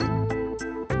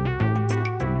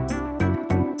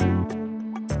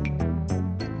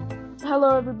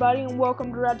Hello, everybody, and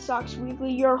welcome to Red Sox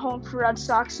Weekly, your home for Red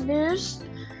Sox news.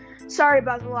 Sorry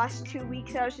about the last 2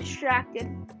 weeks. I was distracted,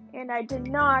 and I did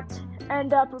not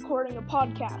end up recording a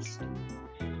podcast.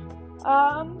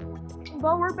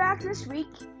 But we're back this week,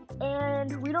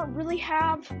 and we don't really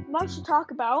have much to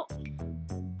talk about.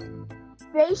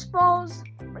 Baseball's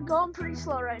going pretty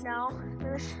slow right now.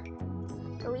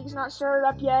 The league's not started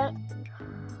up yet,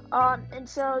 and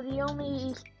so the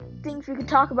only things we could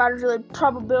talk about is really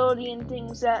probability and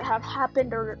things that have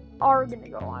happened or are going to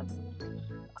go on.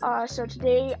 So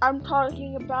today I'm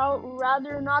talking about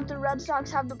whether or not the Red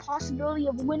Sox have the possibility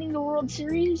of winning the World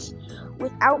Series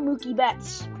without Mookie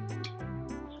Betts.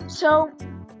 So,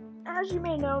 as you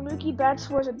may know, Mookie Betts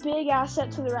was a big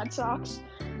asset to the Red Sox,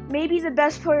 maybe the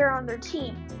best player on their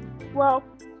team. Well,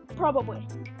 probably.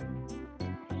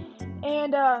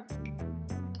 And a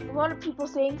lot of people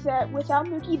think that without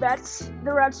Mookie Betts,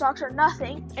 the Red Sox are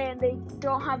nothing, and they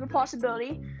don't have the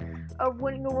possibility of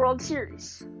winning the World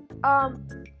Series.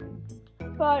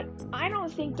 But I don't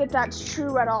think that that's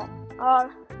true at all.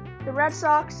 The Red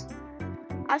Sox,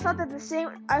 I thought the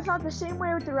same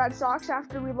way with the Red Sox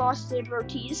after we lost Dave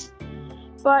Ortiz.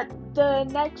 But the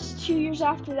next 2 years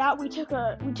after that, we took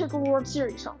a World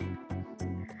Series home.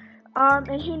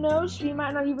 And who knows, we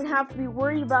might not even have to be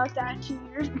worried about that in 2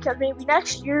 years, because maybe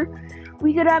next year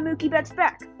we could have Mookie Betts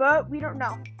back, but we don't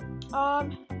know.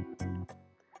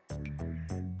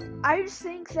 I just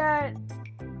think that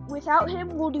without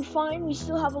him, we'll do fine. We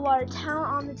still have a lot of talent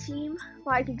on the team,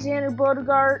 like Xander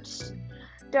Bogaerts,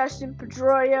 Dustin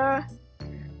Pedroia,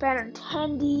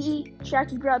 Benintendi,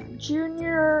 Jackie Bradley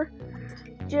Jr.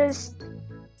 We're just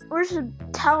a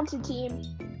talented team.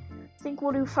 I think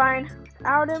we'll do fine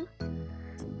without him.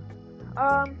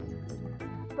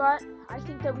 But I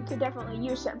think that we could definitely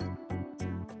use him.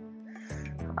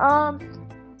 I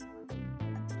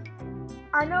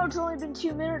know it's only been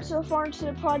 2 minutes so far into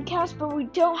the podcast, but we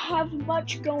don't have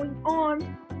much going on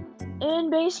in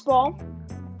baseball.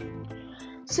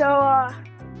 So, I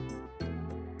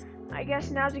guess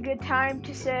now's a good time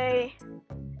to say,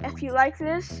 if you like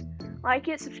this, like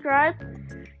it, subscribe.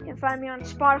 You can find me on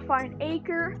Spotify and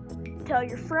Anchor. Tell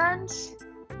your friends.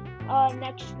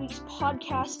 Next week's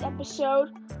podcast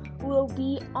episode will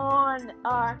be on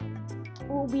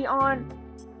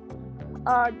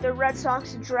the Red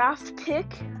Sox draft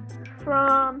pick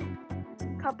from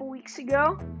a couple weeks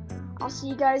ago. I'll see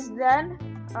you guys then.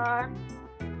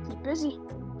 Keep busy.